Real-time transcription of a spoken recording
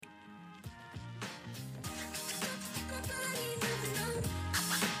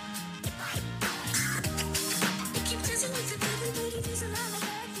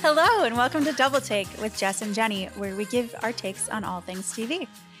Hello, and welcome to Double Take with Jess and Jenny, where we give our takes on all things TV.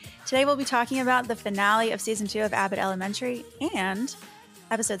 Today we'll be talking about the finale of Season 2 of Abbott Elementary and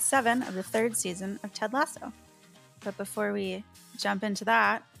Episode 7 of the 3rd season of Ted Lasso. But before we jump into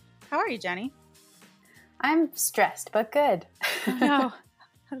that, how are you, Jenny? I'm stressed, but good. Oh, no,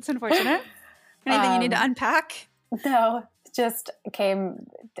 that's unfortunate. Anything you need to unpack? No, just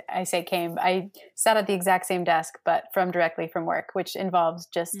I sat at the exact same desk, but directly from work, which involves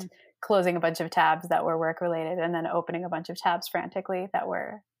just closing a bunch of tabs that were work related and then opening a bunch of tabs frantically that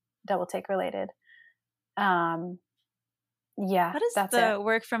were Double Take related. Yeah. What is the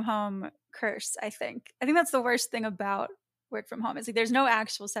work from home curse, I think? I think that's the worst thing about work from home. It's like there's no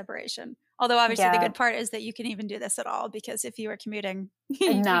actual separation. Although obviously the good part is that you can even do this at all, because if you were commuting,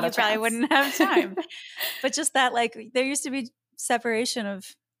 you probably wouldn't have time. But just that, like, there used to be separation of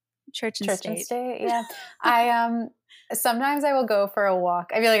church and state. Yeah. I sometimes I will go for a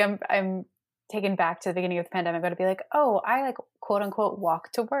walk. I feel like I'm taken back to the beginning of the pandemic, to be like, oh, I like quote unquote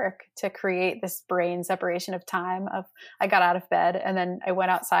walk to work to create this brain separation of time of I got out of bed and then I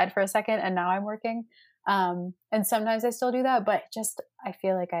went outside for a second and now I'm working. And sometimes I still do that, but just I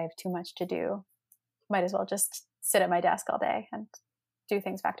feel like I have too much to do. Might as well just sit at my desk all day and do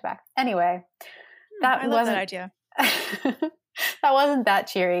things back to back. Anyway, I love that idea. That wasn't that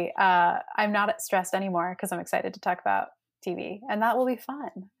cheery. I'm not stressed anymore because I'm excited to talk about TV, and that will be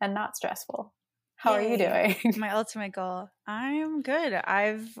fun and not stressful. How are you doing? My ultimate goal. I'm good.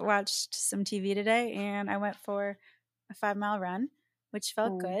 I've watched some TV today, and I went for a 5-mile run, which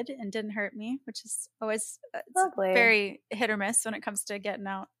felt good and didn't hurt me, which is always very hit or miss when it comes to getting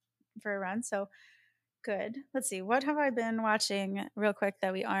out for a run. So good. Let's see. What have I been watching real quick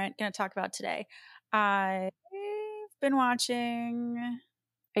that we aren't going to talk about today? I've been watching.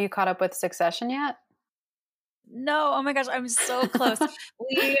 Are you caught up with Succession yet? No. Oh my gosh. I'm so close.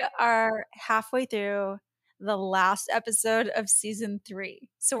 We are halfway through the last episode of season 3.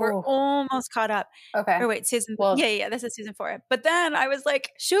 So we're almost caught up. Okay. Or wait, this is season 4. But then I was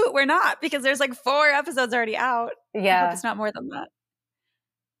like, shoot, we're not, because there's like 4 episodes already out. Yeah. I hope it's not more than that.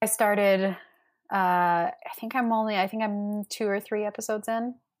 I started, I think I'm 2 or 3 episodes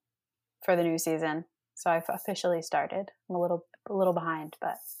in for the new season. So I've officially started. I'm a little behind,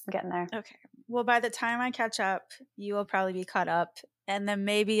 but I'm getting there. Okay. Well, by the time I catch up, you will probably be caught up. And then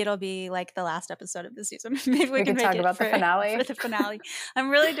maybe it'll be like the last episode of the season. Maybe we can talk about the finale. For the finale. I'm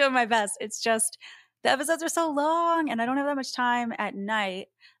really doing my best. It's just the episodes are so long and I don't have that much time at night.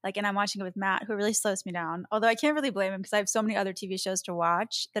 And I'm watching it with Matt, who really slows me down. Although I can't really blame him because I have so many other TV shows to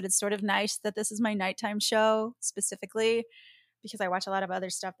watch that it's sort of nice that this is my nighttime show specifically, because I watch a lot of other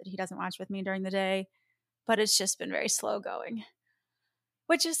stuff that he doesn't watch with me during the day. But it's just been very slow going,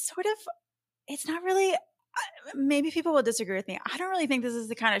 which is sort of, it's not really, maybe people will disagree with me. I don't really think this is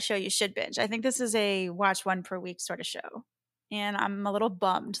the kind of show you should binge. I think this is a watch one per week sort of show. And I'm a little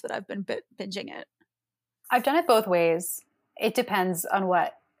bummed that I've been binging it. I've done it both ways. It depends on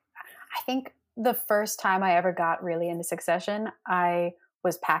what. I think the first time I ever got really into Succession, I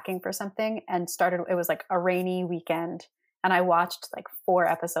was packing for something and it was like a rainy weekend. And I watched like 4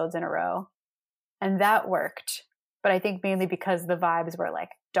 episodes in a row. And that worked. But I think mainly because the vibes were like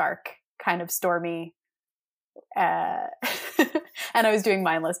dark, kind of stormy. And I was doing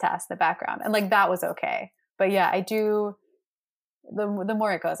mindless tasks in the background. And like that was okay. But yeah, I do. The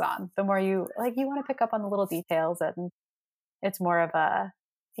more it goes on, the more you want to pick up on the little details. And it's more of a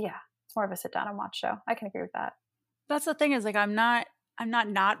sit down and watch show. I can agree with that. That's the thing is like I'm not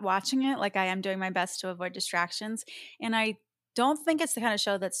watching it. Like I am doing my best to avoid distractions. And I don't think it's the kind of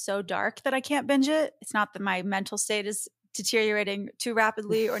show that's so dark that I can't binge it. It's not that my mental state is deteriorating too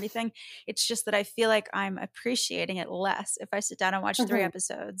rapidly or anything. It's just that I feel like I'm appreciating it less if I sit down and watch 3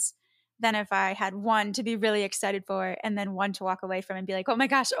 episodes than if I had 1 to be really excited for and then 1 to walk away from and be like, oh my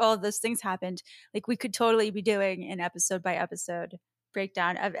gosh, all of those things happened. Like we could totally be doing an episode by episode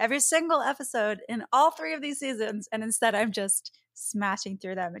breakdown of every single episode in all 3 of these seasons. And instead I'm just smashing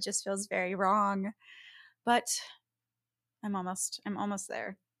through them. It just feels very wrong. But I'm almost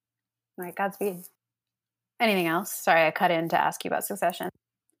there. All right, Godspeed. Anything else? Sorry, I cut in to ask you about Succession.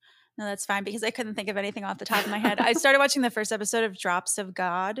 No, that's fine because I couldn't think of anything off the top of my head. I started watching the first episode of Drops of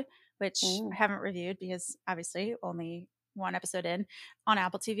God, which I haven't reviewed because obviously only 1 episode in on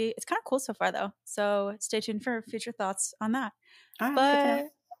Apple TV. It's kind of cool so far though. So stay tuned for future thoughts on that. Right, but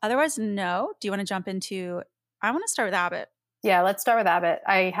otherwise, no. Do you want to jump into, I want to start with Abbott. Yeah, let's start with Abbott.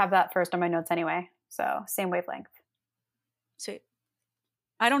 I have that first on my notes anyway. So same wavelength. Sweet.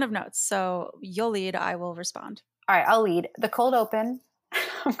 I don't have notes, so you'll lead. I will respond. All right, I'll lead. The cold open.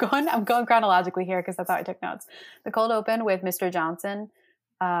 I'm going chronologically here because that's how I took notes. The cold open with Mr. Johnson.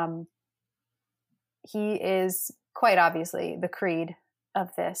 He is quite obviously the Creed of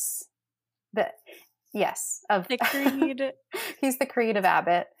this. Of The Creed. He's the Creed of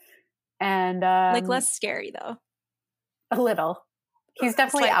Abbott, and Like less scary though. A little. He's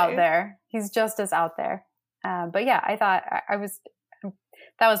definitely Slightly. out there. He's just as out there. But yeah, I thought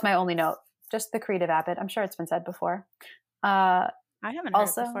that was my only note. Just the Creed of Abbott. I'm sure it's been said before. I haven't heard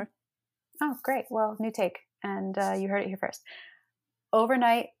it before. Oh, great. Well, new take. And you heard it here first.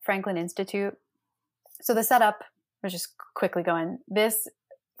 Overnight Franklin Institute. So the setup, we're just quickly going. This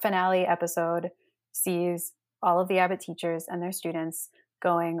finale episode sees all of the Abbott teachers and their students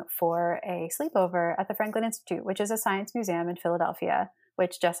going for a sleepover at the Franklin Institute, which is a science museum in Philadelphia,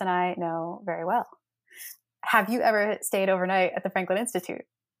 which Jess and I know very well. Have you ever stayed overnight at the Franklin Institute?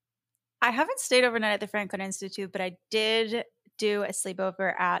 I haven't stayed overnight at the Franklin Institute, but I did do a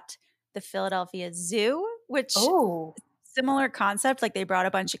sleepover at the Philadelphia Zoo, which similar concept. Like they brought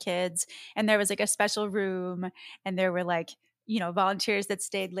a bunch of kids and there was like a special room and there were like, volunteers that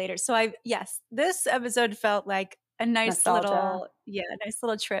stayed later. So this episode felt like a nice little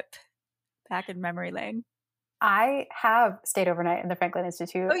trip back in memory lane. I have stayed overnight in the Franklin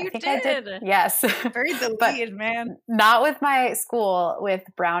Institute. Oh, you I did. Yes. Very the lead, man. Not with my school, with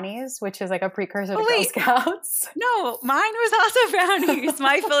brownies, which is like a precursor to Girl Scouts. No, mine was also brownies.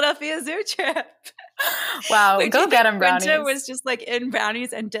 My Philadelphia Zoo trip. Wow, go get them, brownies. Quinta was just like in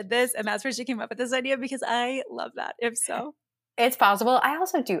brownies and did this, and that's where she came up with this idea because I love that. If so. It's possible. I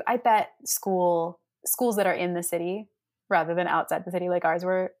also do. I bet schools that are in the city rather than outside the city like ours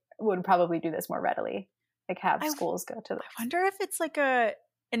would probably do this more readily. Like have schools go to this. I wonder if it's like and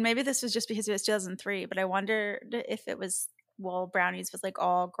maybe this was just because it was 2003, but I wondered if it was, brownies was like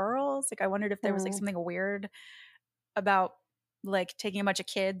all girls. Like I wondered if there was like something weird about like taking a bunch of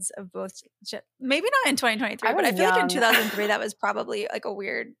kids of both, maybe not in 2023, but I feel like in 2003 that was probably like a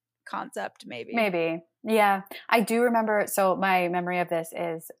weird concept. Maybe. Yeah, I do remember. So my memory of this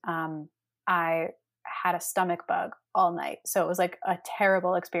is I had a stomach bug all night, so it was like a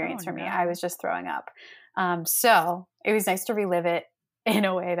terrible experience for me. I was just throwing up. So it was nice to relive it in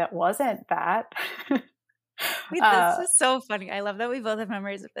a way that wasn't that. Wait, this is so funny. I love that we both have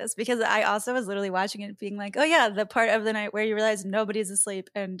memories of this because I also was literally watching it being like, oh yeah, the part of the night where you realize nobody's asleep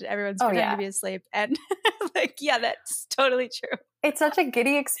and everyone's pretending to be asleep. And like, yeah, that's totally true. It's such a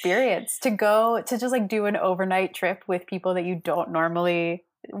giddy experience to go to just like do an overnight trip with people that you don't normally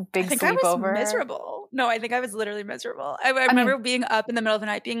sleepover. I was miserable. No, I think I was literally miserable. I remember being up in the middle of the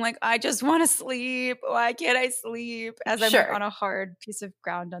night being like, I just want to sleep. Why can't I sleep? As I'm like on a hard piece of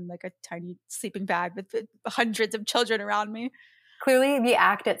ground on like a tiny sleeping bag with hundreds of children around me. Clearly the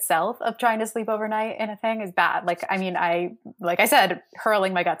act itself of trying to sleep overnight in a thing is bad. Like, I mean, like I said,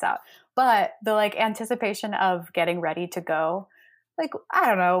 hurling my guts out, but the like anticipation of getting ready to go, like, I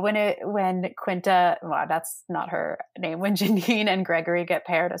don't know, when Quinta, well, that's not her name, when Janine and Gregory get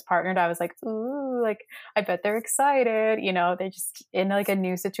paired as partnered, I was like, ooh, like, I bet they're excited. They're just in like a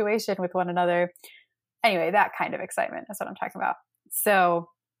new situation with one another. Anyway, that kind of excitement is what I'm talking about. So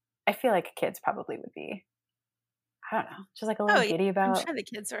I feel like kids probably would be, I don't know, just like a little giddy about. I'm sure the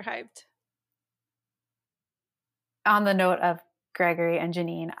kids are hyped. On the note of Gregory and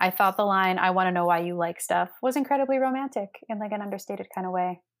Janine, I thought the line, I want to know why you like stuff, was incredibly romantic in like an understated kind of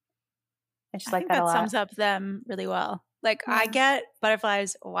way. I just like that a lot. That sums up them really well. Like I get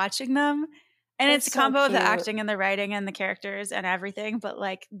butterflies watching them, and it's a combo of the acting and the writing and the characters and everything, but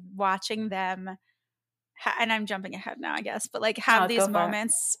like watching them, and I'm jumping ahead now, I guess, but like have these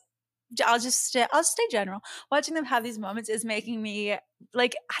moments. I'll stay general. Watching them have these moments is making me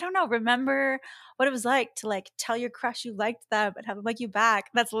like, I don't know, remember what it was like to like tell your crush you liked them and have them like you back.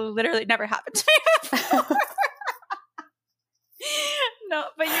 That's literally never happened to me before. No,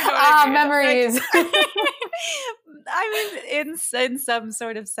 but you know what I mean. Memories. Like, I mean, in some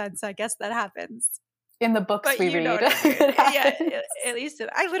sort of sense, I guess that happens. In the books we read. Yeah, at least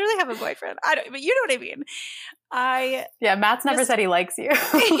I literally have a boyfriend. But you know what I mean. Matt's never said he likes you.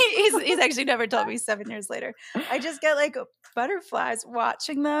 he's actually never told me 7 years later. I just get like butterflies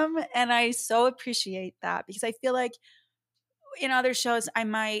watching them, and I so appreciate that because I feel like in other shows I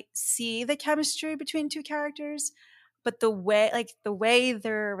might see the chemistry between two characters, but the way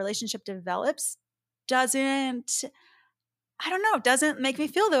their relationship develops doesn't make me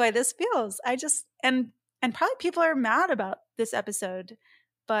feel the way this feels. I just and probably people are mad about this episode,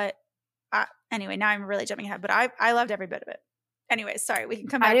 but anyway, now I'm really jumping ahead. But I loved every bit of it. Anyway, sorry, we can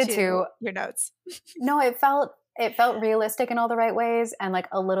come back to your notes. No, it felt realistic in all the right ways, and like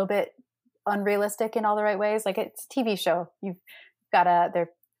a little bit unrealistic in all the right ways. Like it's a TV show. You've got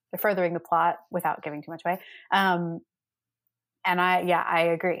they're furthering the plot without giving too much away. And I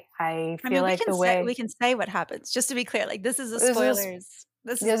agree. I I feel mean, like the way we can say what happens, just to be clear. Like, this is a this is spoilers.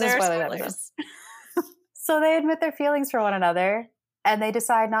 this is There are spoiler episode. spoilers. So they admit their feelings for one another and they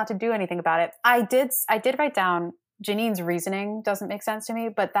decide not to do anything about it. I did write down Janine's reasoning doesn't make sense to me,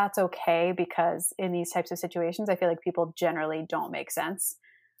 but that's okay because in these types of situations, I feel like people generally don't make sense.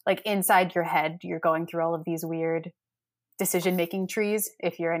 Like inside your head, you're going through all of these weird decision-making trees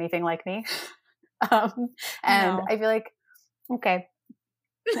if you're anything like me. And No. I feel like, okay.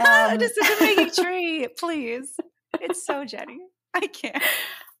 A decision-making tree, please. It's so Jenny. I can't.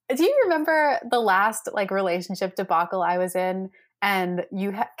 Do you remember the last like relationship debacle I was in, and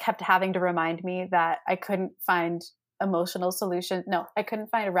you kept having to remind me that I couldn't find emotional solutions? No, I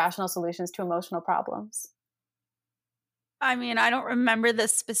couldn't find rational solutions to emotional problems. I mean, I don't remember the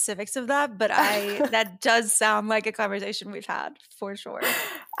specifics of that, but that does sound like a conversation we've had for sure.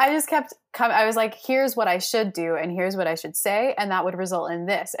 I just kept I was like, here's what I should do and here's what I should say, and that would result in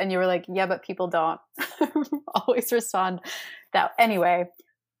this. And you were like, yeah, but people don't always respond that. Anyway,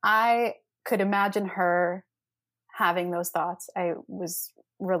 I could imagine her having those thoughts. I was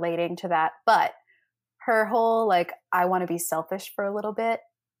relating to that, but her whole like, I want to be selfish for a little bit,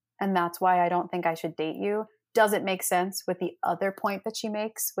 and that's why I don't think I should date you, doesn't make sense with the other point that she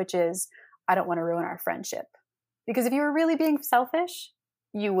makes, which is, I don't want to ruin our friendship. Because if you were really being selfish,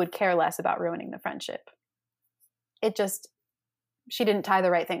 you would care less about ruining the friendship. She didn't tie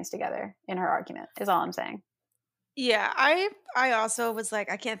the right things together in her argument, is all I'm saying. Yeah, I also was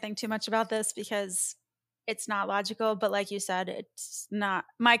like, I can't think too much about this because it's not logical. But like you said, it's not.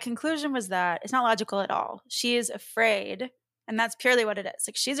 My conclusion was that it's not logical at all. She is afraid. And that's purely what it is.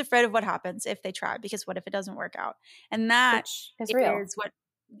 Like, she's afraid of what happens if they try, because what if it doesn't work out? And that is real.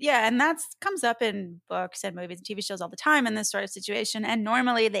 And that comes up in books and movies and TV shows all the time in this sort of situation. And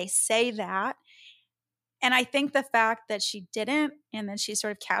normally they say that. And I think the fact that she didn't, and then she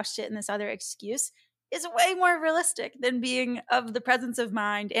sort of couched it in this other excuse, is way more realistic than being of the presence of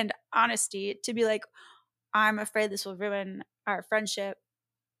mind and honesty to be like, I'm afraid this will ruin our friendship,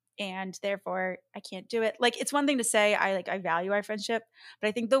 and therefore I can't do it. Like, it's one thing to say I value our friendship, but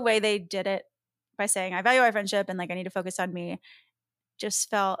I think the way they did it by saying I value our friendship and like I need to focus on me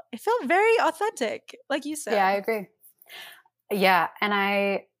felt very authentic, like you said. Yeah, I agree. Yeah, and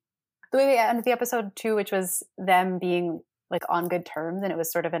the way they ended the episode too, which was them being like on good terms, and it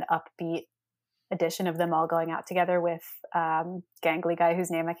was sort of an upbeat edition of them all going out together with gangly guy whose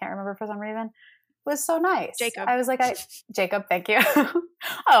name I can't remember for some reason, was so nice. Jacob. I was like, Jacob, thank you.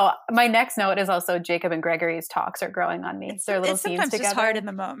 Oh, my next note is also Jacob and Gregory's talks are growing on me. Their little scenes together. It's hard in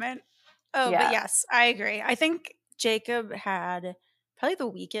the moment. Oh, yeah. But yes, I agree. I think Jacob had probably the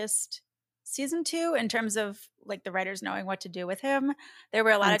weakest season 2 in terms of like the writers knowing what to do with him. There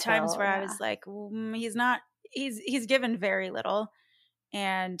were a lot of times where I was like, he's given very little,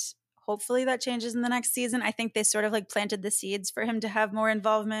 and hopefully that changes in the next season. I think they sort of like planted the seeds for him to have more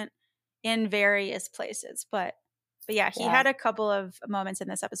involvement in various places, but yeah, he had a couple of moments in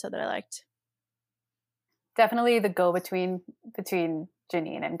this episode that I liked. Definitely the go between Janine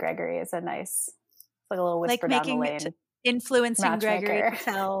and Gregory is a nice, like a little whisper down the lane. Influencing Gregory to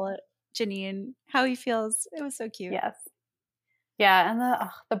tell Janine how he feels. It was so cute. Yes. Yeah, and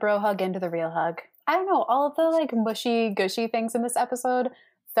the bro hug into the real hug. I don't know, all of the like mushy gushy things in this episode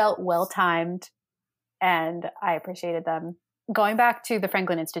felt well timed, and I appreciated them. Going back to the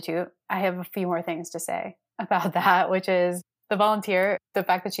Franklin Institute, I have a few more things to say about that, which is the volunteer, the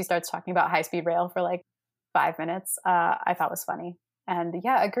fact that she starts talking about high-speed rail for like 5 minutes, I thought was funny. And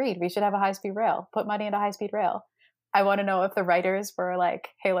yeah, agreed. We should have a high-speed rail. Put money into high-speed rail. I want to know if the writers were like,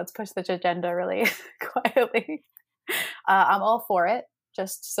 hey, let's push this agenda really quietly. I'm all for it,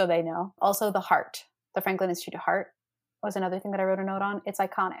 just so they know. Also, the Franklin Institute Heart was another thing that I wrote a note on. It's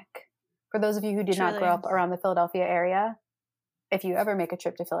iconic. For those of you who did not grow up around the Philadelphia area, if you ever make a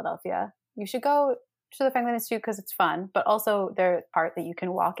trip to Philadelphia, you should go to the Franklin Institute because it's fun, but also their part that you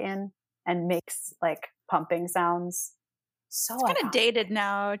can walk in and makes like pumping sounds. So it's kind of dated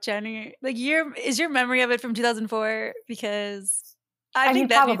now, Jenny. Like, is your memory of it from 2004? Because I think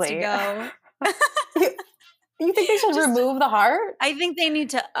that probably needs to go. You think they should remove the heart? I think they need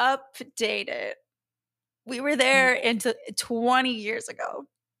to update it. We were there into 20 years ago.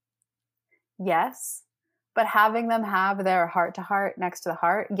 Yes. But having them have their heart to heart next to the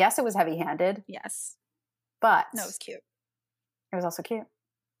heart, yes, it was heavy-handed. Yes. But no, it was cute. It was also cute.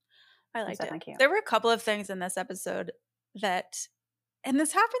 I liked it. Cute. There were a couple of things in this episode and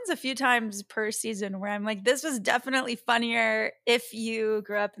this happens a few times per season, where I'm like, this was definitely funnier if you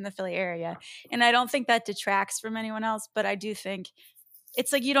grew up in the Philly area. And I don't think that detracts from anyone else, but I do think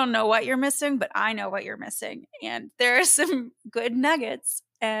it's like you don't know what you're missing, but I know what you're missing. And there are some good nuggets.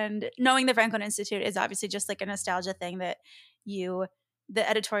 And knowing the Franklin Institute is obviously just like a nostalgia thing that you, the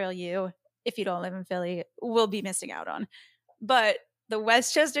editorial you, if you don't live in Philly, will be missing out on. But the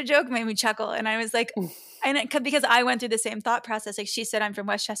Westchester joke made me chuckle. And I was like, because I went through the same thought process. Like she said, I'm from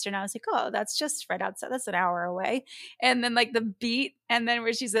Westchester. And I was like, oh, that's just right outside. That's an hour away. And then like the beat. And then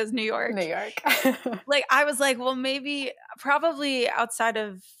where she says New York. New York. Like I was like, well, maybe probably outside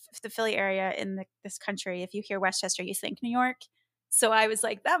of the Philly area in this country, if you hear Westchester, you think New York. So I was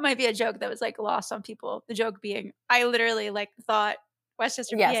like, that might be a joke that was like lost on people. The joke being, I literally like thought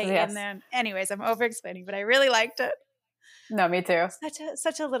Westchester, PA. Yes. And then anyways, I'm over explaining, but I really liked it. No, me too.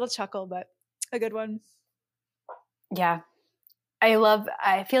 Such a little chuckle, but a good one. Yeah.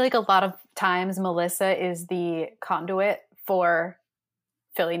 I feel like a lot of times Melissa is the conduit for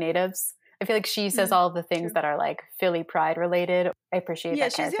Philly natives. I feel like she says all of the things that are like Philly pride related. I appreciate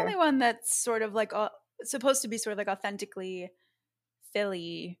that character. Yeah, she's the only one that's sort of like supposed to be sort of like authentically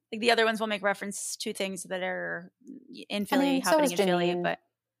Philly. Like the other ones will make reference to things that are in Philly, happening in Philly, but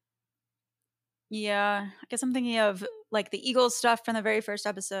yeah, I guess I'm thinking of like the Eagles stuff from the very first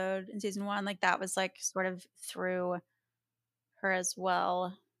episode in season 1. Like that was like sort of through her as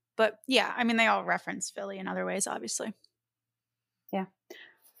well. But yeah, I mean, they all reference Philly in other ways, obviously. Yeah.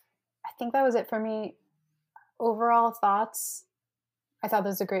 I think that was it for me. Overall thoughts. I thought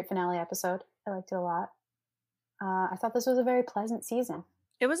this was a great finale episode. I liked it a lot. I thought this was a very pleasant season.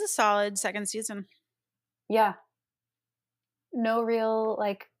 It was a solid second season. Yeah. No real,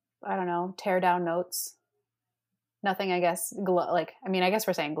 like, I don't know, tear down notes. Nothing, I guess, I guess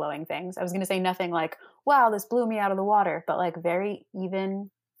we're saying glowing things. I was going to say nothing like, wow, this blew me out of the water, but like very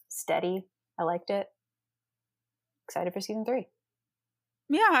even, steady. I liked it. Excited for season 3.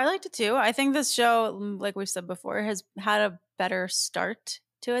 Yeah, I liked it too. I think this show, like we've said before, has had a better start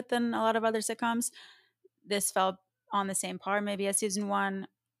to it than a lot of other sitcoms. This felt on the same par maybe as season 1,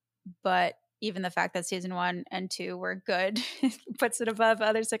 but even the fact that season 1 and 2 were good puts it above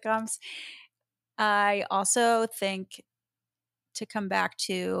other sitcoms. I also think, to come back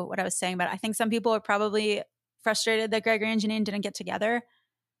to what I was saying about, I think some people are probably frustrated that Gregory and Janine didn't get together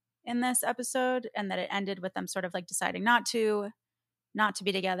in this episode and that it ended with them sort of like deciding not to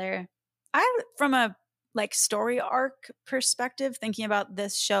be together. From a like story arc perspective, thinking about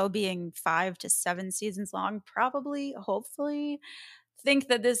this show being 5 to 7 seasons long, probably, hopefully, think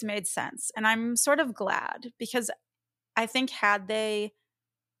that this made sense. And I'm sort of glad, because I think had they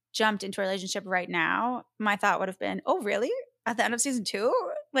jumped into a relationship right now, my thought would have been, oh, really? At the end of season 2?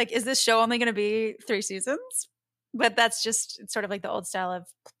 Like, is this show only going to be 3 seasons? But that's just sort of like the old style of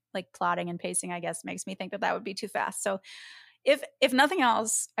like plotting and pacing, I guess, makes me think that would be too fast. So if nothing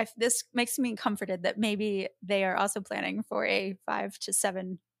else, this makes me comforted that maybe they are also planning for a 5 to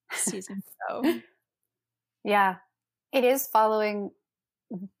 7 season show. Yeah, it is following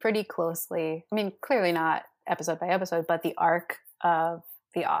pretty closely. I mean, clearly not episode by episode, but the arc of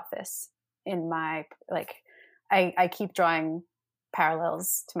The Office. In my, like, I keep drawing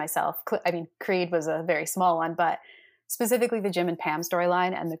parallels to myself. I mean, Creed was a very small one, but specifically the Jim and Pam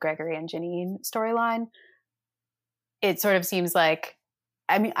storyline and the Gregory and Janine storyline, it sort of seems like,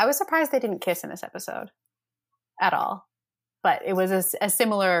 I mean, I was surprised they didn't kiss in this episode at all, but it was a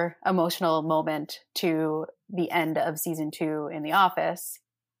similar emotional moment to the end of season 2 in The Office,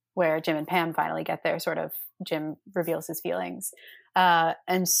 where Jim and Pam finally get there, sort of Jim reveals his feelings.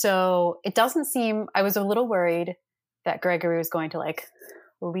 And so it doesn't seem, I was a little worried that Gregory was going to like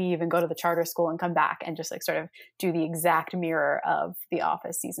leave and go to the charter school and come back and just like sort of do the exact mirror of The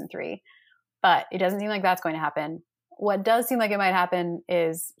Office season 3. But it doesn't seem like that's going to happen. What does seem like it might happen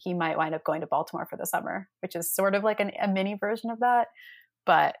is he might wind up going to Baltimore for the summer, which is sort of like a mini version of that.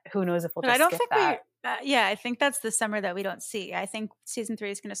 But who knows if we'll just skip that. I think that's the summer that we don't see. I think season 3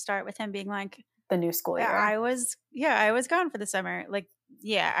 is going to start with him being like, the new school year. I was gone for the summer. Like,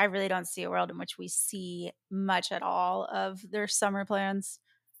 yeah, I really don't see a world in which we see much at all of their summer plans.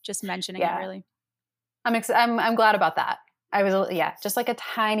 Just mentioning it, really. I'm glad about that. I was, just like a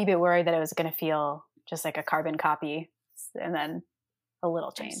tiny bit worried that it was going to feel just like a carbon copy, and then a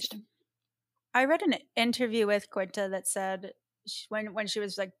little changed. I read an interview with Quinta that said when she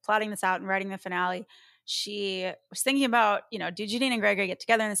was like plotting this out and writing the finale, she was thinking about, do Janine and Gregory get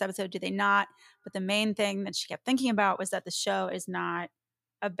together in this episode? Do they not? But the main thing that she kept thinking about was that the show is not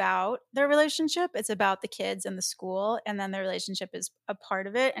about their relationship. It's about the kids and the school, and then their relationship is a part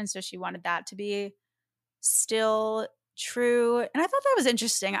of it. And so she wanted that to be still true. And I thought that was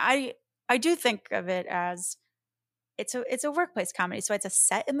interesting. I do think of it as it's a workplace comedy, so it's a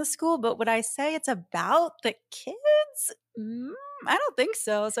set in the school. But would I say it's about the kids? I don't think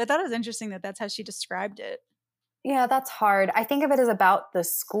so. So I thought it was interesting that that's how she described it. Yeah, that's hard. I think of it as about the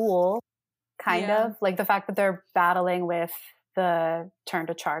school, kind Yeah. of like the fact that they're battling with the turn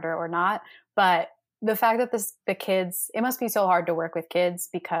to charter or not. But the fact that the kids, it must be so hard to work with kids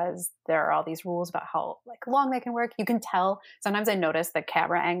because there are all these rules about how like long they can work. You can tell. Sometimes I notice the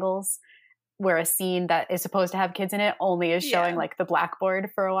camera angles where a scene that is supposed to have kids in it only is showing like the blackboard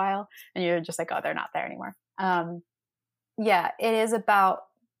for a while, and you're just like, oh, they're not there anymore. Yeah, it is about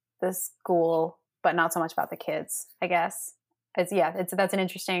the school, but not so much about the kids, I guess. That's an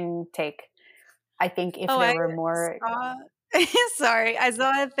interesting take. I think if there were more, sorry, I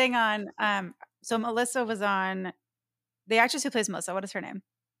saw a thing on so Melissa was on, the actress who plays Melissa, what is her name?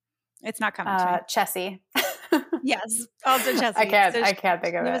 It's not coming to me. Chessie. Yes, also Chessie. I can't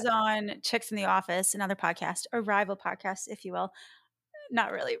think of it. She was on Chicks in the Office, another podcast, a rival podcast, if you will.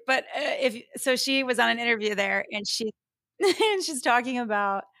 Not really, but so she was on an interview there, and she's talking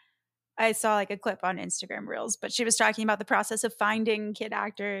about. I saw like a clip on Instagram Reels, but she was talking about the process of finding kid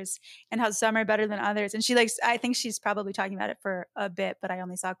actors and how some are better than others. And I think she's probably talking about it for a bit, but I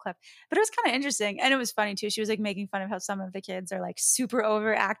only saw a clip. But it was kind of interesting. And it was funny too. She was like making fun of how some of the kids are like super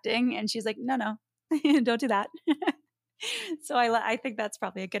overacting. And she's like, no, don't do that. So I think that's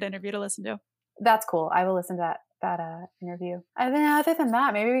probably a good interview to listen to. That's cool. I will listen to that interview. And then other than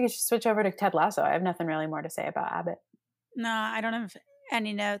that, maybe we could just switch over to Ted Lasso. I have nothing really more to say about Abbott. No, I don't have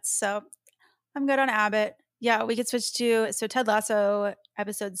any notes, so I'm good on Abbott. Yeah, we could switch to Ted Lasso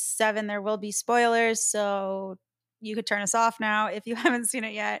episode 7. There will be spoilers, so you could turn us off now if you haven't seen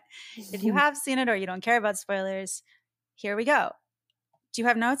it yet. If you have seen it or you don't care about spoilers, here we go. Do you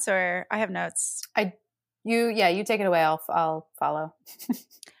have notes, or I have notes? You take it away. I'll follow.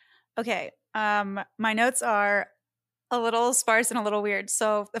 Okay. My notes are a little sparse and a little weird.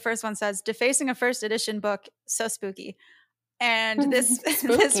 So the first one says, "Defacing a first edition book, so spooky." And this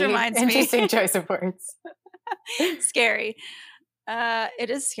reminds me. Interesting choice of words. Scary. It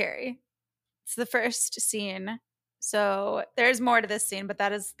is scary. It's the first scene. So there's more to this scene, but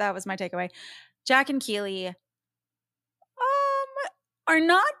that was my takeaway. Jack and Keely are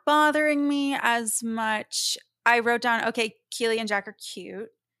not bothering me as much. I wrote down, okay, Keely and Jack are cute.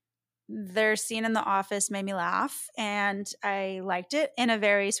 Their scene in the office made me laugh, and I liked it in a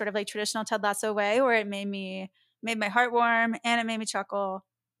very sort of like traditional Ted Lasso way, where it made my heart warm and it made me chuckle,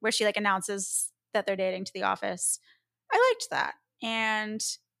 where she like announces that they're dating to the office. I liked that. And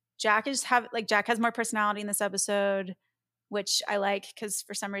Jack has more personality in this episode, which I like because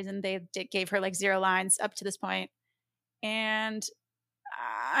for some reason they gave her like 0 lines up to this point. And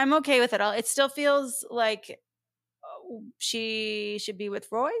I'm okay with it all. It still feels like she should be with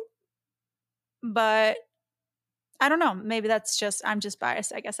Roy, but I don't know. Maybe I'm just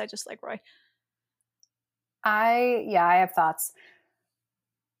biased. I guess I just like Roy. I have thoughts.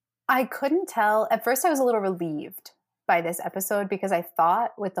 I couldn't tell. At first I was a little relieved by this episode because I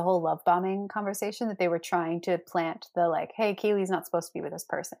thought with the whole love bombing conversation that they were trying to plant the like, hey, Keely's not supposed to be with this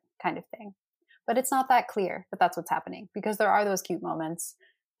person kind of thing. But it's not that clear that that's what's happening because there are those cute moments.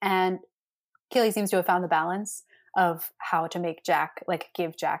 And Keely seems to have found the balance of how to make Jack, like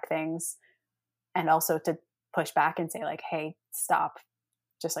give Jack things and also to push back and say like, hey, stop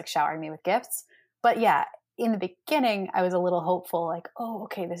just like showering me with gifts. But yeah, in the beginning, I was a little hopeful, like, oh,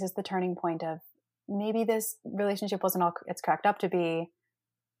 okay, this is the turning point of maybe this relationship wasn't all it's cracked up to be.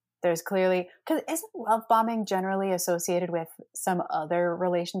 There's clearly, because isn't love bombing generally associated with some other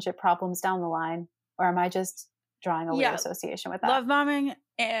relationship problems down the line? Or am I just drawing a weird association with that? Love bombing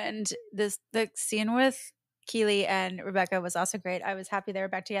and the scene with Keely and Rebecca was also great. I was happy they were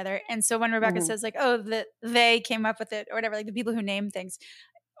back together. And so when Rebecca says like, oh, they came up with it or whatever, like the people who name things,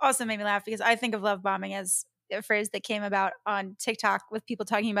 also made me laugh because I think of love bombing as a phrase that came about on TikTok with people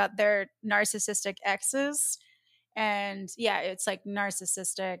talking about their narcissistic exes. And yeah, it's like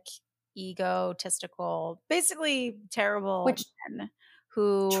narcissistic, egotistical, basically terrible men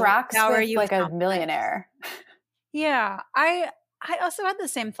who tracks with like a millionaire. Yeah. I also had the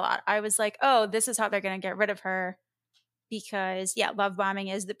same thought. I was like, oh, this is how they're going to get rid of her because love bombing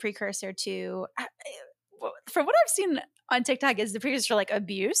is the precursor to, from what I've seen on TikTok, is the precursor to like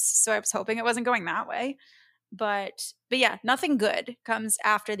abuse. So I was hoping it wasn't going that way. But yeah, nothing good comes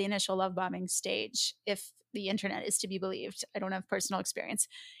after the initial love bombing stage, if the internet is to be believed. I don't have personal experience.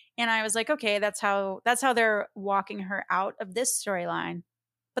 And I was like, okay, that's how they're walking her out of this storyline.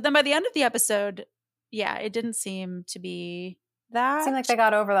 But then by the end of the episode, it didn't seem to be that. It seemed like they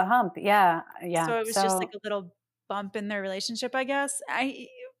got over the hump. Yeah. So it was just like a little bump in their relationship, I guess. I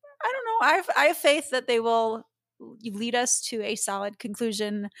don't know. I have faith that they will you lead us to a solid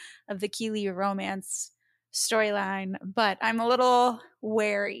conclusion of the Keeley romance storyline, but I'm a little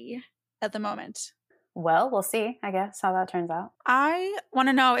wary at the moment. Well, we'll see, I guess, how that turns out. I want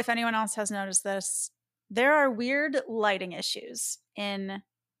to know if anyone else has noticed this. There are weird lighting issues in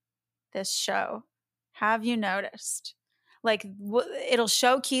this show. Have you noticed? Like it'll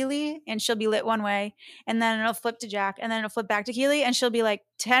show Keeley and she'll be lit one way, and then it'll flip to Jack, and then it'll flip back to Keeley and she'll be like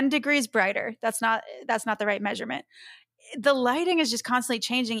 10 degrees brighter. That's not the right measurement. The lighting is just constantly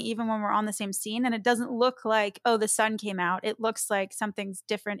changing even when we're on the same scene, and it doesn't look like, oh, the sun came out. It looks like something's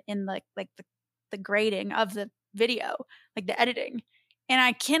different in like the grading of the video, like the editing. And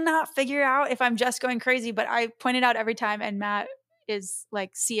I cannot figure out if I'm just going crazy, but I point it out every time, and Matt is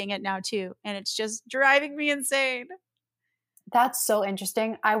like seeing it now too, and it's just driving me insane. That's so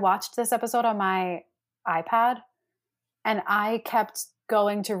interesting. I watched this episode on my iPad, and I kept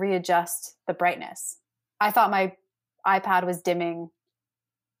going to readjust the brightness. I thought my iPad was dimming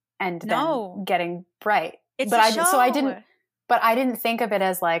and then getting bright. It's a show. So I didn't think of it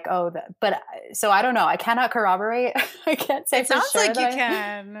as like, so I don't know. I cannot corroborate. I can't say it for sounds sure like you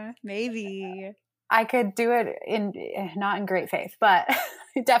can. Maybe I could do it not in great faith, but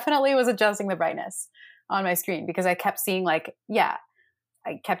I definitely was adjusting the brightness on my screen because I kept seeing I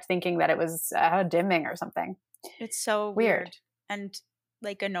kept thinking that it was dimming or something. It's so weird and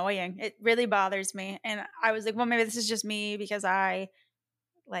like annoying. It really bothers me. And I was like, well, maybe this is just me because I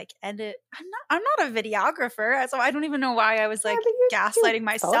like edit. I'm not a videographer, so I don't even know why I was like gaslighting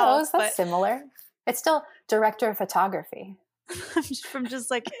myself. Photos, that's similar. It's still director of photography. From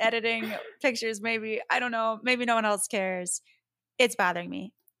just like editing pictures, maybe. I don't know. Maybe no one else cares. It's bothering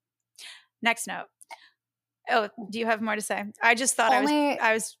me. Next note. Oh, do you have more to say? I just thought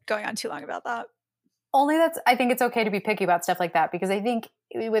I was going on too long about that. I think it's okay to be picky about stuff like that, because I think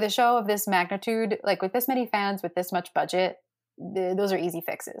with a show of this magnitude, like with this many fans, with this much budget, those are easy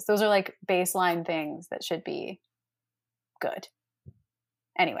fixes. Those are like baseline things that should be good.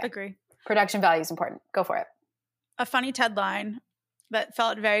 Anyway. Agree. Production value is important. Go for it. A funny Ted line that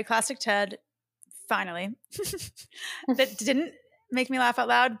felt very classic Ted, finally, that didn't make me laugh out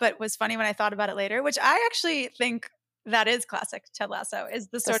loud, but was funny when I thought about it later, which I actually think that is classic Ted Lasso, is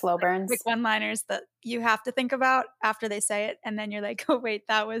the sort slow of burns, quick one-liners that you have to think about after they say it, and then you're like, oh wait,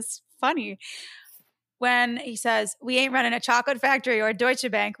 that was funny. When he says, we ain't running a chocolate factory or a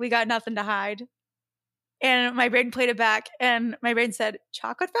Deutsche Bank, we got nothing to hide. And my brain played it back, and my brain said,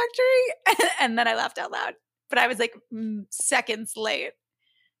 chocolate factory? And then I laughed out loud. But I was like seconds late.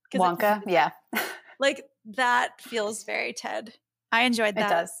 Wonka, yeah. Like that feels very Ted. I enjoyed that.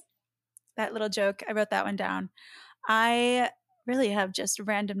 It does. That little joke. I wrote that one down. I really have just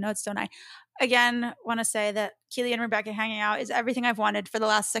random notes, don't I? Again, want to say that Keeley and Rebecca hanging out is everything I've wanted for the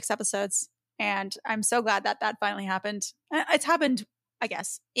last 6 episodes. And I'm so glad that that finally happened. It's happened, I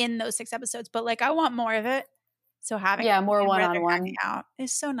guess, in those 6 episodes, but like I want more of it. So having more one-on-one out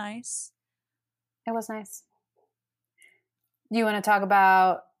is so nice. It was nice. You want to talk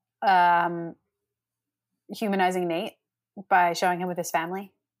about humanizing Nate by showing him with his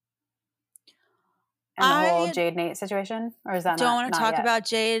family? And the whole Jade Nate situation? Or is that don't want to talk about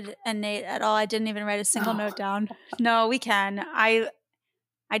Jade and Nate at all. I didn't even write a single note down. No, we can. I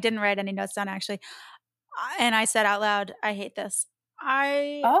didn't write any notes down, actually. And I said out loud, I hate this.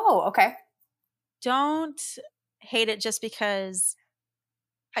 Okay. Don't hate it just because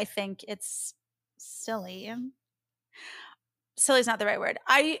I think it's silly. Silly is not the right word.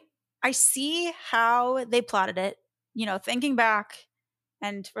 I see how they plotted it, thinking back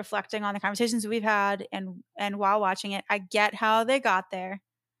and reflecting on the conversations we've had and while watching it, I get how they got there.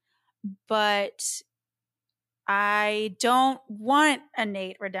 But I don't want a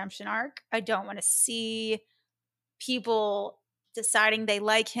Nate redemption arc. I don't want to see people deciding they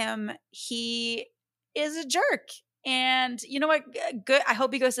like him. He is a jerk. And you know what? Good. I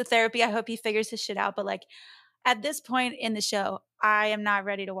hope he goes to therapy. I hope he figures his shit out. But like at this point in the show, I am not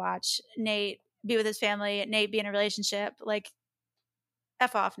ready to watch Nate be with his family, Nate be in a relationship. Like,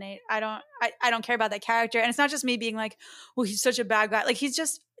 F off, Nate. I don't care about that character. And it's not just me being like, well, he's such a bad guy. Like he's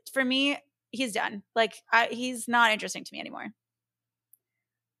just, for me, he's done. Like he's not interesting to me anymore.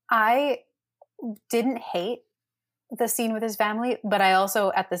 I didn't hate the scene with his family, but I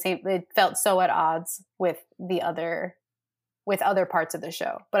also it felt so at odds with other parts of the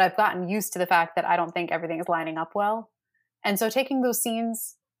show. But I've gotten used to the fact that I don't think everything is lining up well. And so taking those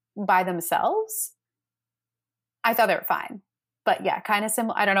scenes by themselves, I thought they were fine. But yeah, kind of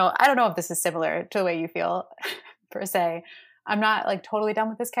similar. I don't know if this is similar to the way you feel per se. I'm not like totally done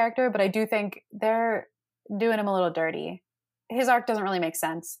with this character, but I do think they're doing him a little dirty. His arc doesn't really make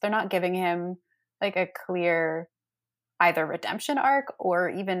sense. They're not giving him like a clear either redemption arc or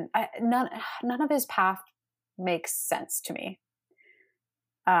even none of his path makes sense to me.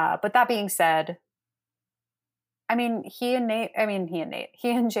 But that being said, he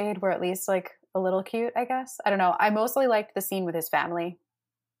and Jade were at least like a little cute, I guess. I don't know. I mostly liked the scene with his family.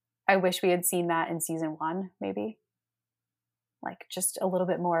 I wish we had seen that in season 1, maybe. Like just a little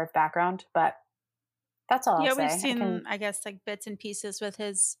bit more of background, but that's all I'll say. We've seen, I guess, like bits and pieces with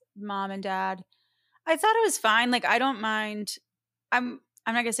his mom and dad. I thought it was fine. Like, I don't mind. I'm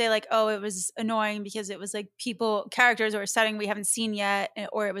not gonna say like, oh, it was annoying because it was like characters or a setting we haven't seen yet,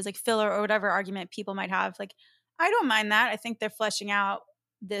 or it was like filler or whatever argument people might have. Like, I don't mind that. I think they're fleshing out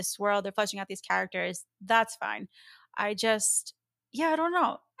this world. They're fleshing out these characters. That's fine. I don't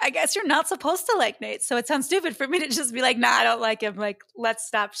know. I guess you're not supposed to like Nate, so it sounds stupid for me to just be like, nah, I don't like him. Like, let's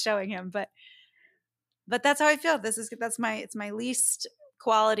stop showing him. But that's how I feel. It's my least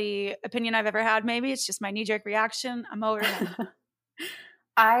quality opinion I've ever had. Maybe it's just my knee-jerk reaction. I'm over him.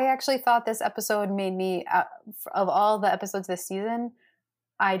 I actually thought this episode made me, of all the episodes this season,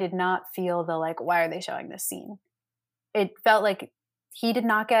 I did not feel the like, why are they showing this scene? It felt like Nate did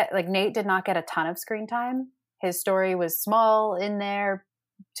not get a ton of screen time. His story was small in there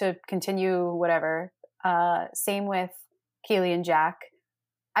to continue whatever. Same with Keely and Jack.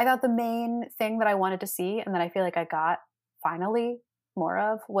 I thought the main thing that I wanted to see and that I feel like I got finally more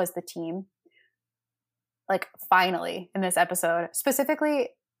of was the team. Like finally in this episode. Specifically,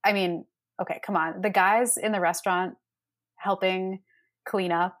 okay, come on. The guys in the restaurant helping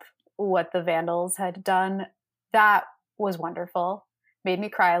clean up what the vandals had done, that was wonderful. Made me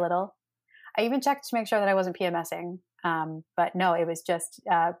cry a little. I even checked to make sure that I wasn't PMSing. But no, it was just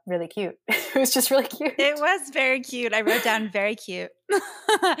really cute. It was just really cute. It was very cute. I wrote down very cute.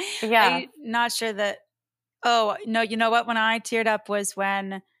 Yeah. I'm not sure that. Oh, no, you know what? When I teared up was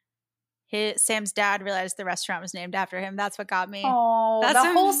when Sam's dad realized the restaurant was named after him. That's what got me. Oh, that's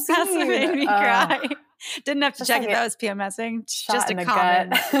whole scene. That's what made me cry. Didn't have to check if that was PMSing. Just a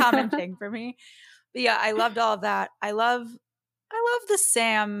common thing for me. But yeah, I loved all of that. I love the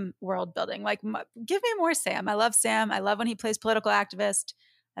Sam world building. Like, give me more Sam. I love Sam. I love when he plays political activist.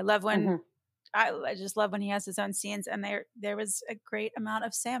 I love when I just love when he has his own scenes. And there was a great amount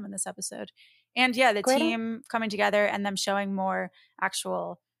of Sam in this episode. And yeah, the team coming together and them showing more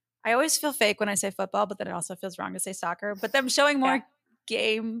actual. I always feel fake when I say football, but then it also feels wrong to say soccer. But them showing more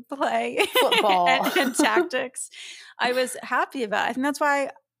gameplay, football, and tactics, I was happy about. I think that's why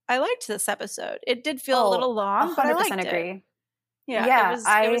I liked this episode. It did feel a little long, but I liked agree. It. Yeah,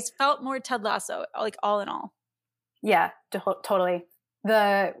 it was felt more Ted Lasso, like all in all. Yeah, totally.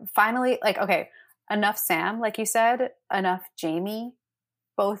 Finally, like, okay, enough Sam, like you said, enough Jamie.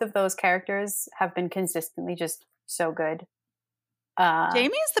 Both of those characters have been consistently just so good. Jamie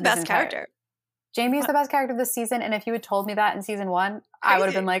is the best character. Jamie is the best character this season, and if you had told me that in season 1, I would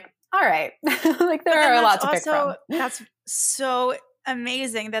have been like, all right. Like, there are a lot to pick from. That's so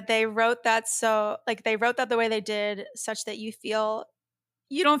amazing that they wrote that the way they did, such that you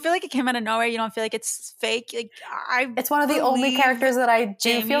don't feel like it came out of nowhere. You don't feel like it's fake. Like, it's one of the only characters that I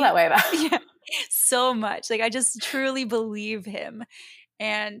do feel that way about. Yeah, so much. Like, I just truly believe him.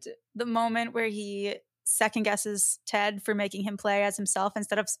 And the moment where he second guesses Ted for making him play as himself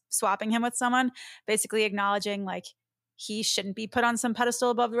instead of swapping him with someone, basically acknowledging like he shouldn't be put on some pedestal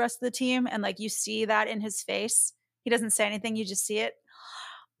above the rest of the team. And like, you see that in his face. He doesn't say anything. You just see it.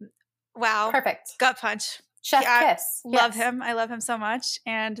 Wow. Perfect. Gut punch. Chef kiss. Love him. I love him so much.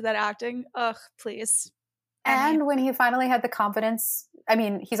 And that acting. Ugh, please. And when he finally had the confidence,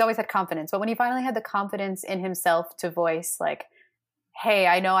 he's always had confidence, but when he finally had the confidence in himself to voice like, hey,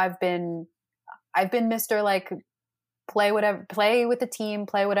 I know I've been Mr. like play with the team,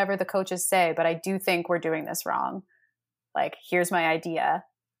 play whatever the coaches say, but I do think we're doing this wrong. Like, here's my idea.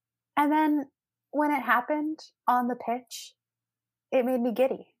 And then when it happened on the pitch, it made me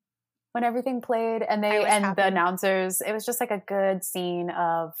giddy. When everything played and the announcers, it was just like a good scene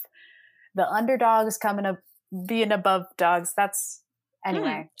of the underdogs coming up, being above dogs. That's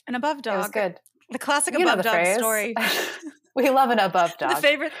anyway. An above dog. It was good. The classic above dog story. We love an above dog.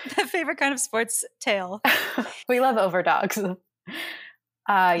 The favorite kind of sports tale. We love overdogs.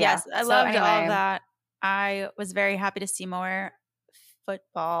 Yes, I loved all of that. I was very happy to see more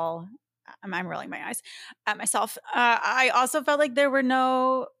football. I'm rolling my eyes at myself. I also felt like there were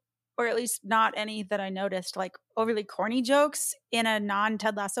no, or at least not any that I noticed, like overly corny jokes in a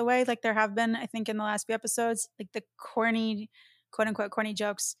non-Ted Lasso way. Like there have been, I think, in the last few episodes, like the corny, quote unquote, corny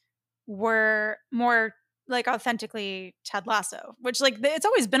jokes were more like authentically Ted Lasso, which like it's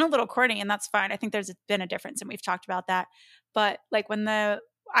always been a little corny, and that's fine. I think there's been a difference, and we've talked about that. But like when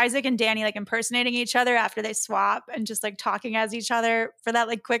Isaac and Danny like impersonating each other after they swap and just like talking as each other for that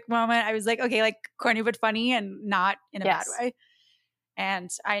like quick moment. I was like, okay, like corny but funny and not in a bad way.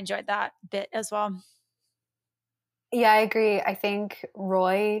 And I enjoyed that bit as well. Yeah, I agree. I think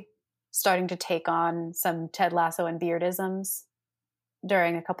Roy starting to take on some Ted Lasso and Beardisms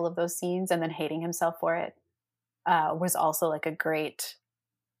during a couple of those scenes and then hating himself for it was also like a great,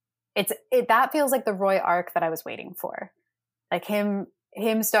 that feels like the Roy arc that I was waiting for. Like him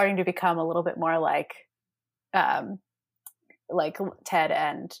starting to become a little bit more like Ted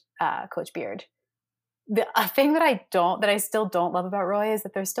and Coach Beard. A thing that I still don't love about Roy is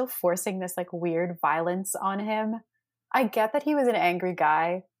that they're still forcing this like weird violence on him. I get that he was an angry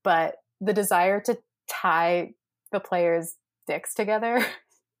guy, but the desire to tie the players' dicks together,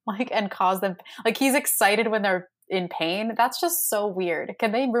 like, and cause them, like, he's excited when they're in pain. That's just so weird.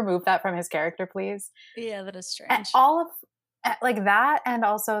 Can they remove that from his character, please? Yeah, that is strange. And all of like that, and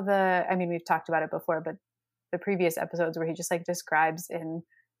also we've talked about it before, but the previous episodes where he just like describes in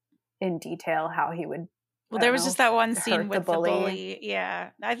detail how he would. Well, there was just that one scene with the bully.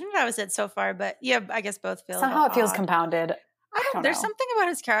 Yeah, I think that was it so far. But yeah, I guess both feel somehow it feels compounded. I don't There's know. something about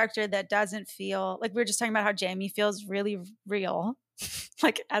his character that doesn't feel like, we were just talking about how Jamie feels really real,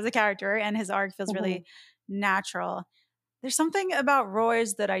 like as a character, and his arc feels really natural. There's something about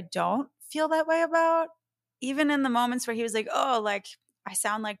Roy's that I don't feel that way about, even in the moments where he was like, oh, like I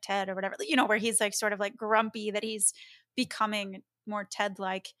sound like Ted or whatever, you know, where he's like sort of like grumpy, that he's becoming more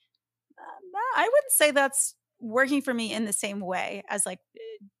Ted-like. I wouldn't say that's working for me in the same way as like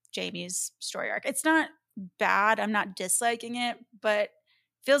Jamie's story arc. It's not bad. I'm not disliking it, but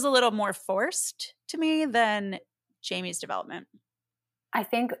feels a little more forced to me than Jamie's development. I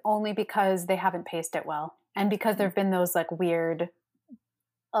think only because they haven't paced it well, and because there have been those like weird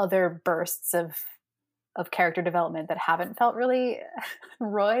other bursts of character development that haven't felt really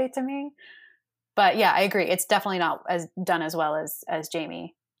Roy to me. But yeah, I agree. It's definitely not as done as well as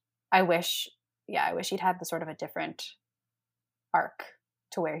Jamie. I wish he'd had the sort of a different arc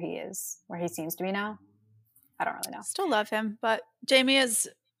to where he seems to be now. I don't really know. Still love him, but Jamie is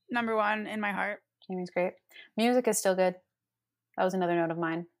number one in my heart. Jamie's great. Music is still good. That was another note of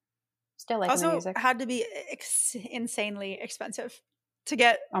mine. Still liking the music. Also had to be insanely expensive to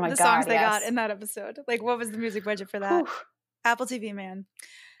get songs they got in that episode. Like, what was the music budget for that? Whew. Apple TV, man.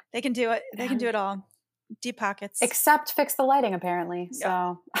 They can do it. They can do it all. Deep pockets. Except fix the lighting, apparently.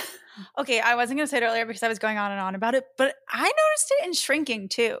 So, okay, I wasn't going to say it earlier because I was going on and on about it, but I noticed it in Shrinking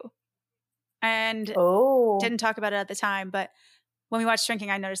too. And didn't talk about it at the time, but when we watched Shrinking,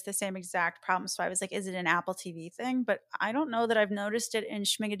 I noticed the same exact problem. So I was like, is it an Apple TV thing? But I don't know that I've noticed it in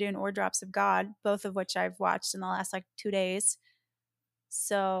Schmigadoon or Drops of God, both of which I've watched in the last like 2 days.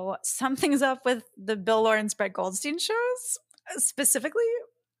 So something's up with the Bill Lawrence, Brett Goldstein shows, specifically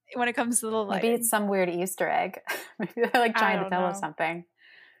when it comes to the lighting. Maybe it's some weird Easter egg. Maybe they're like trying to tell us something.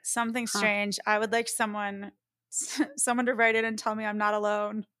 Something strange. I would like someone to write in and tell me I'm not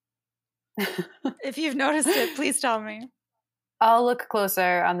alone. If you've noticed it, please tell me. I'll look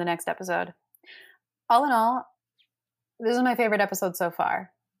closer on the next episode. All in all, this is my favorite episode so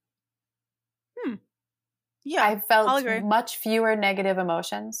far. Yeah, I felt much fewer negative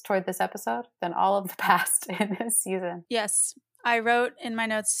emotions toward this episode than all of the past in this season. Yes. I wrote in my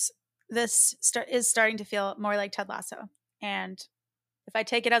notes, this is starting to feel more like Ted Lasso. And if I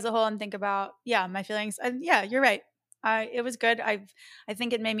take it as a whole and think about, my feelings, you're right. It was good. I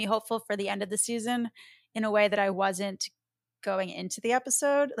think it made me hopeful for the end of the season in a way that I wasn't going into the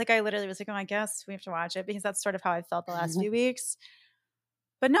episode. Like, I literally was like, oh, I guess we have to watch it, because that's sort of how I felt the last few weeks.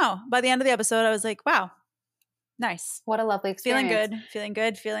 But no, by the end of the episode, I was like, wow, nice. What a lovely experience. Feeling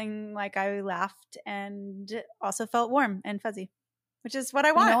good, feeling like I laughed and also felt warm and fuzzy, which is what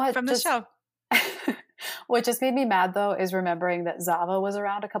I want from this show. What just made me mad, though, is remembering that Zava was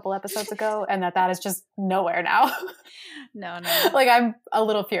around a couple episodes ago and that is just nowhere now. No. Like, I'm a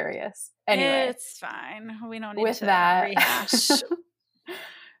little furious. Anyway. It's fine. We don't need to rehash.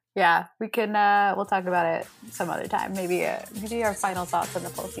 Yeah, we can, we'll talk about it some other time. Maybe our final thoughts on the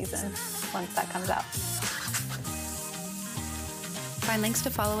full season once that comes out. Find links to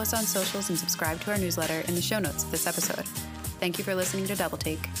follow us on socials and subscribe to our newsletter in the show notes of this episode. Thank you for listening to Double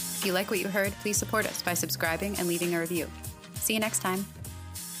Take. If you like what you heard, please support us by subscribing and leaving a review. See you next time.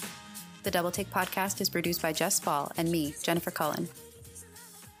 The Double Take podcast is produced by Jess Spall and me, Jennifer Cullen.